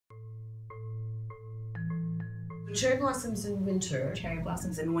Cherry blossoms in winter. Cherry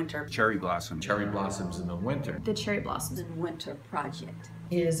blossoms in winter. Cherry blossom. Cherry blossoms in the winter. The Cherry Blossoms in Winter project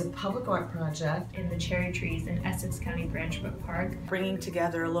is a public art project in the cherry trees in Essex County Branchbrook Park. Bringing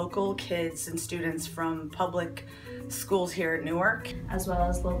together local kids and students from public schools here at Newark, as well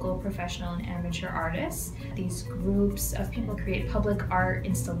as local professional and amateur artists. These groups of people create public art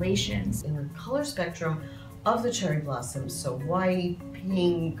installations in the color spectrum of the cherry blossoms, so white,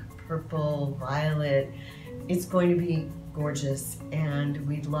 pink, purple, violet. It's going to be gorgeous, and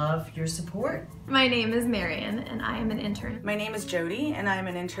we'd love your support. My name is Marion, and I am an intern. My name is Jody, and I am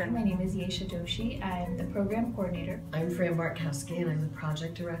an intern. My name is Yesha Doshi. I'm the program coordinator. I'm Fran Bartkowski, and I'm the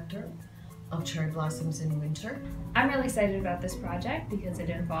project director of Cherry Blossoms in Winter. I'm really excited about this project because it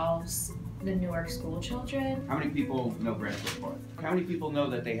involves the Newark school children. How many people know Branchbrook Park? How many people know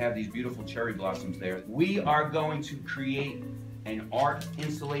that they have these beautiful cherry blossoms there? We are going to create an art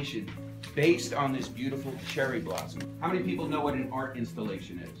installation based on this beautiful cherry blossom. How many people know what an art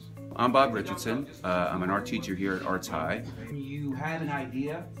installation is? I'm Bob Richardson. I'm an art teacher here at Arts High. You have an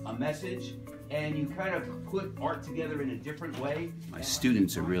idea, a message, and you kind of put art together in a different way. My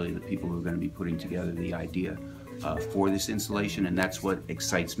students are really the people who are going to be putting together the idea for this installation, and that's what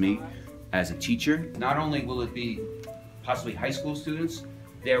excites me as a teacher. Not only will it be possibly high school students,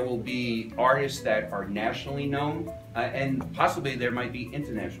 there will be artists that are nationally known, and possibly there might be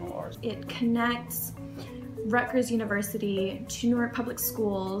international artists. It connects Rutgers University to Newark Public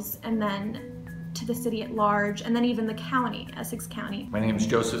Schools, and then to the city at large, and then even the county, Essex County. My name is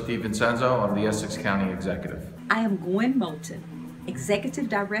Joseph DiVincenzo. I'm the Essex County Executive. I am Gwen Moulton, Executive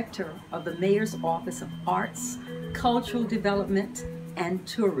Director of the Mayor's Office of Arts, Cultural Development, and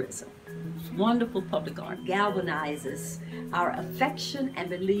Tourism. Wonderful public art galvanizes our affection and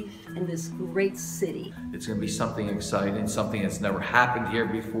belief in this great city. It's going to be something exciting, something that's never happened here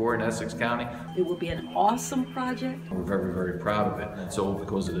before in Essex County. It will be an awesome project. We're very, very proud of it. And so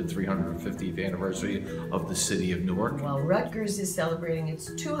because of the 350th anniversary of the City of Newark. While Rutgers is celebrating its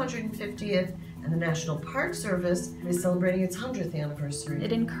 250th, and the National Park Service is celebrating its 100th anniversary.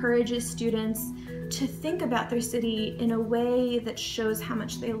 It encourages students to think about their city in a way that shows how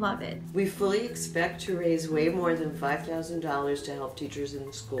much they love it. We fully expect to raise way more than $5,000 to help teachers in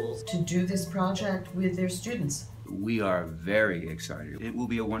the schools to do this project with their students. We are very excited. It will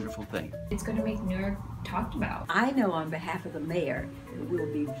be a wonderful thing. It's going to make Newark talked about. I know on behalf of the mayor that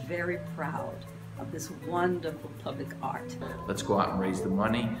we'll be very proud of this wonderful public art. Let's go out and raise the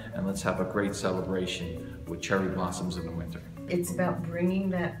money, and let's have a great celebration with cherry blossoms in the winter. It's about bringing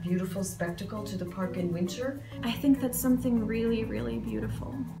that beautiful spectacle to the park in winter. I think that's something really, really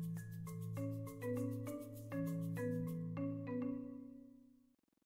beautiful.